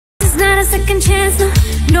is not a second chance, no,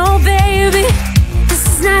 no baby. This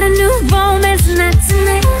is not a new romance, not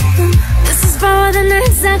tonight. This is for the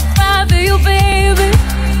nights I cry for you, baby.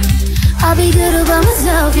 I'll be good about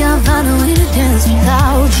myself, yeah, I'll find a way to dance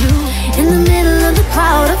without you. In the middle of the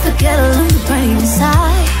crowd, I forget all of the pain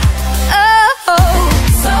inside. Oh,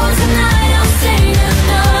 so tonight I'll sing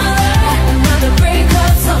another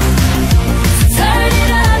breakup song. Turn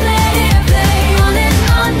it up, let it play on and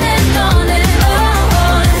on and on and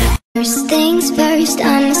on. First things first,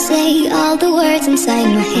 I'ma say all the words inside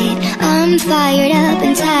my head. I'm fired up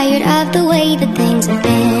and tired of the way that things have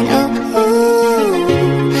been. Oh,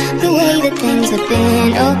 ooh, the way that things have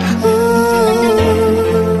been. Oh, ooh.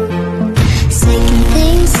 Second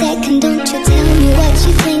thing second, don't you tell me what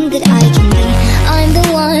you think that I can be. I'm the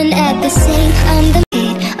one at the same, I'm the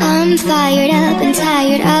head. I'm fired up and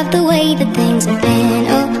tired of the way that things have been.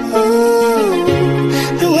 Oh,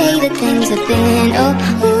 ooh, the way that things have been. Oh,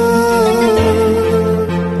 ooh.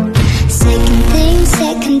 Second thing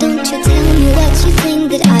second, don't you tell me what you think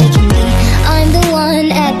that I can be. I'm the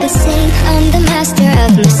one at the same, I'm the master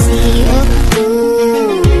of my sea. Oh,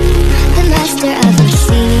 ooh, the master of my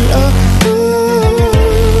sea. Oh, ooh.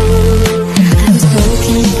 I was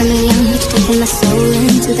broken from a young age, taking my soul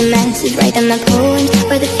into the masses, writing my poems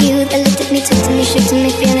for the few that looked at me, took to me, shook to me,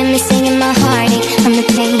 feeling me, singing my heartache. From the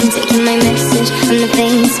pain, taking my message, from the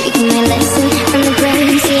veins, speaking my lesson, from the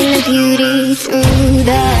brain, seeing the beauty through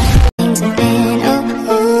the things have been. Oh,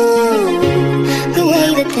 ooh, the way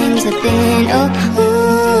that things have been. Oh, ooh.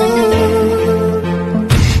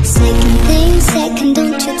 Second thing second,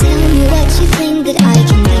 don't you tell me what you think that I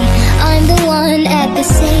can be. I'm the one at the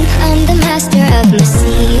same, I'm the master of my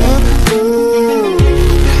sea. Oh, ooh,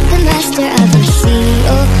 the master of my sea.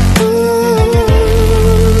 Oh, ooh.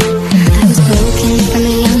 I was broken from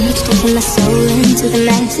a young age, taking my soul into the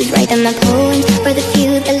masses, writing my poems for the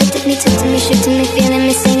few that looked at me, took to me, shook to me, feeling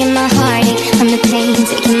me, singing my heartache. From the pain,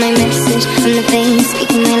 taking my message, from the veins,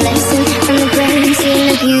 speaking my lesson, from the brain, seeing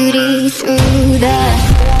the beauty through the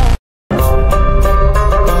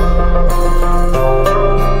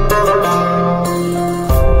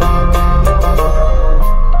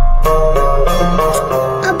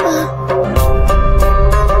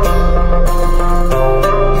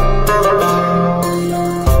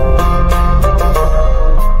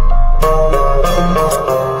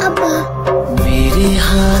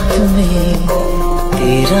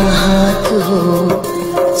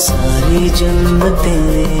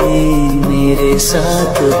मेरे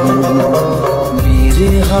साथ हो, मेरे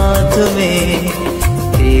हाथ में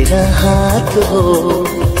तेरा हाथ हो,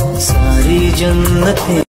 सारी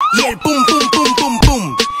जन्नतें. Y el pum pum pum pum pum,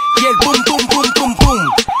 y el pum pum pum pum pum,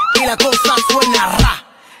 y la cosa suena ra,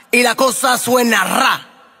 y la cosa suena ra.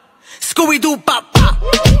 Scooby Doo papá,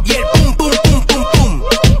 y el pum pum pum pum pum,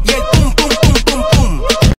 y el pum pum pum pum pum.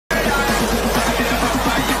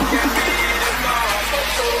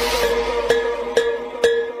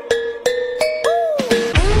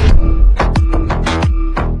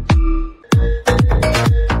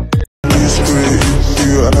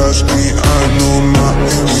 Ask me, I know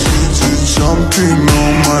nothing. She's jumping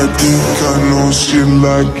on my dick. I know she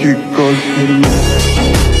like it 'cause she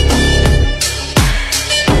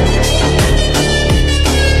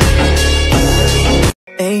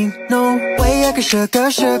Ain't no way I can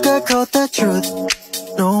sugarcoat the truth.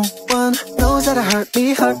 No one knows how to hurt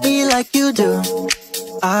me like you do.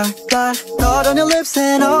 I got caught on your lips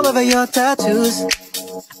and all over your tattoos.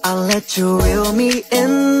 I'll let you reel me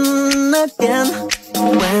in again.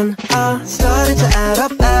 When I started to add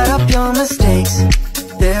up your mistakes,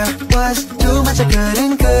 there was too much I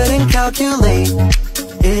couldn't calculate.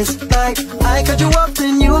 It's like I cut you off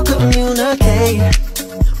then you communicate.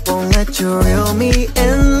 Won't let you reel me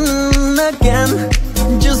in again.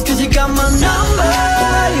 Just 'cause you got my number,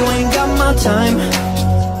 you ain't got my time.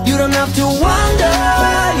 You don't have to wonder,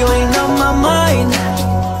 you ain't on my mind.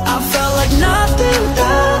 I felt like nothing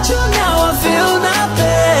without you, now I feel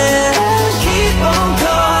nothing. Keep on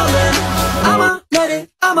calling, I'ma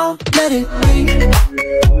let it ring.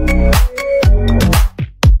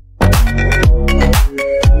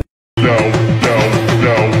 no, no,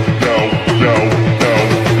 no, no, no, no,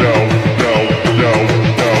 no, no, no, no,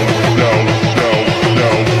 no, no, no, no,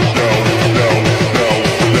 no, no,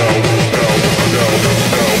 no, no, no,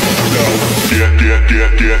 no.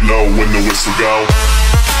 Get low when the whistle go.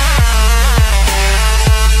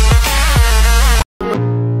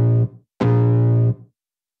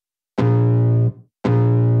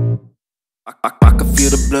 I can feel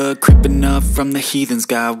the blood creeping up from the heathens.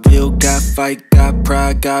 Got will, got fight, got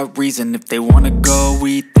pride, got reason. If they wanna go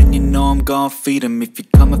eat, then you know I'm gon' feed him. If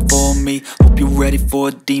you're coming for me, hope you're ready for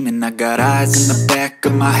a demon. I got eyes in the back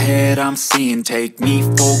of my head, I'm seeing. Take me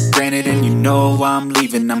for granted and you know I'm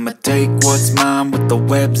leaving. I'ma take what's mine with the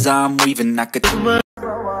webs I'm weaving. I could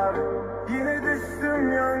Yine düştüm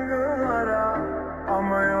yangınlara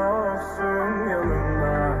ama yoksun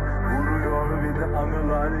yanımda. Vuruyor bir de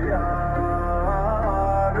anılar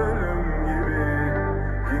yar ölüm gibi.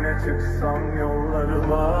 Yine çıksam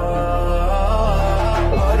yollarıma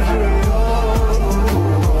arıyorum.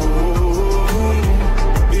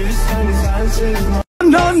 Bir sensiz.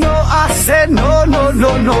 No, no, I said no, no,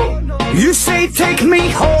 no, no. You say take me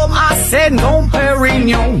home, I said no,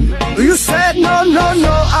 Perignon. You said no, no,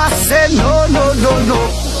 no, I said no, no, no, no.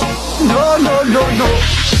 No, no, no, no.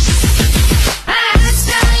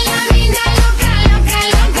 Hasta la vida loca, loca,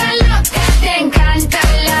 loca, loca. Te encanta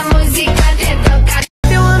la música, te toca. If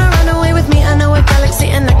you wanna run away with me, I know a galaxy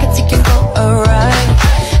and I can take you for a ride.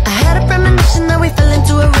 I had a premonition that we fell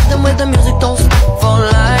into a rhythm where the music don't stop for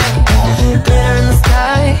life. Glitter in the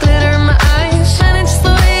sky, glitter in my eyes, shining just the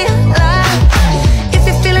way you lie. If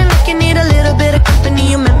you're feeling like you need a little bit of company,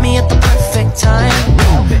 you met me at the perfect time.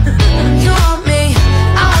 You want me,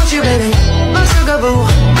 I want you, baby. My sugar boo,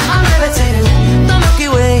 I'm levitating. The Milky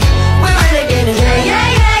Way, we're renegading. Yeah, yeah,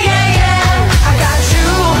 yeah, yeah, yeah. I got you,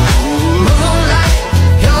 moonlight,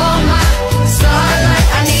 you're my starlight.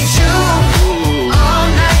 I need you all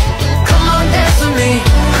night. Come on, dance with me.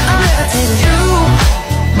 I'm levitating. You,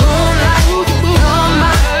 moonlight, you're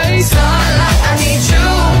my starlight. I need you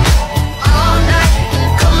all night.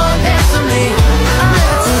 Come on, dance with me. I'm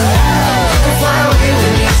levitating. You can fly away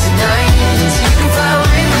with me tonight. You can fly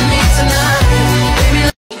away with me tonight, baby.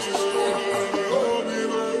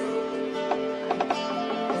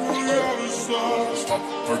 Stop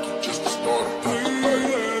working just to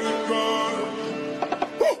start.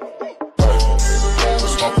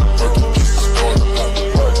 Stop working just to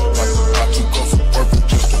start. I took off from work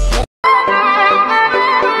just to walk.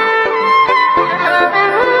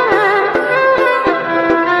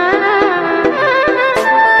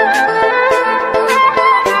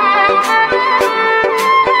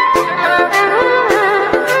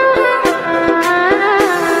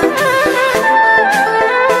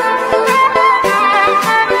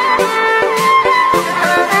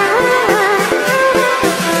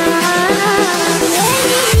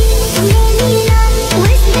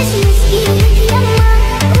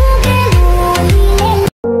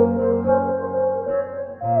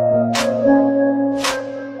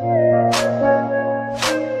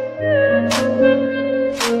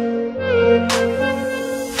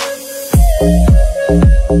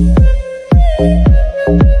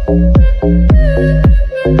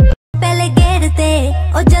 ਪਹਿਲੇ ਗੇੜ ਤੇ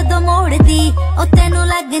ਉਹ ਜਦੋਂ ਮੋੜਦੀ ਉਹ ਤੈਨੂੰ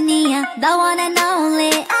ਲੱਗਨੀ ਆ the one and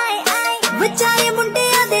only ਵਿਚਾਰੇ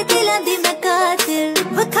ਮੁੰਡਿਆਂ ਦੇ ਦਿਲਾਂ ਦੀ ਮੈਂ ਕਾਤਿਲ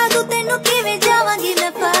ਵਿਖਾ ਦੂੰ ਤੈਨੂੰ ਕਿਵੇਂ ਜਾਵਾਂਗੀ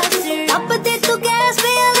ਮੈਂ ਫਾਸਟਰ ਅੱਪ ਤੇ ਤੂੰ ਗੈਸ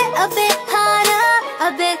ਵੇਲੇ ਅਬੇ ਹਾਰਾ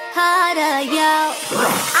yo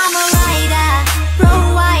I'm a rider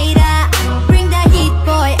provider bring the heat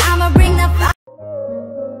boy I'ma bring the fire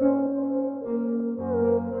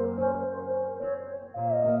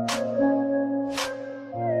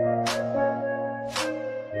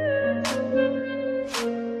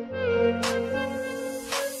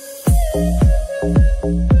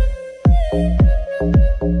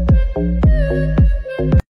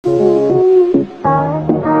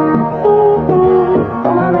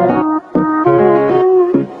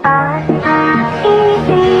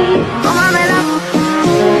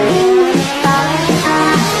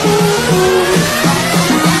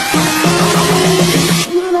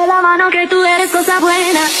que tú eres cosa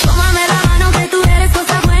buena. Tómame la mano que tú eres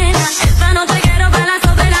cosa buena. Esta noche quiero verla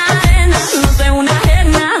sobre la arena. No sé una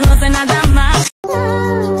arena, no sé nada más.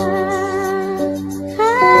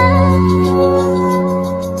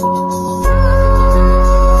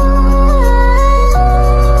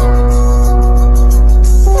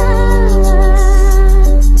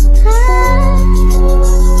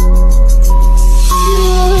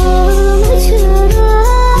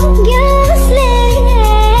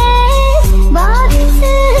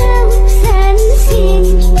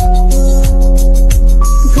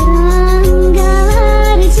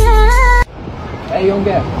 Hey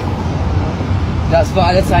Junge, das war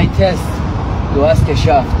alles ein Test. Du hast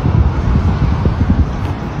geschafft.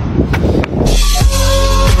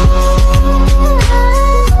 Ah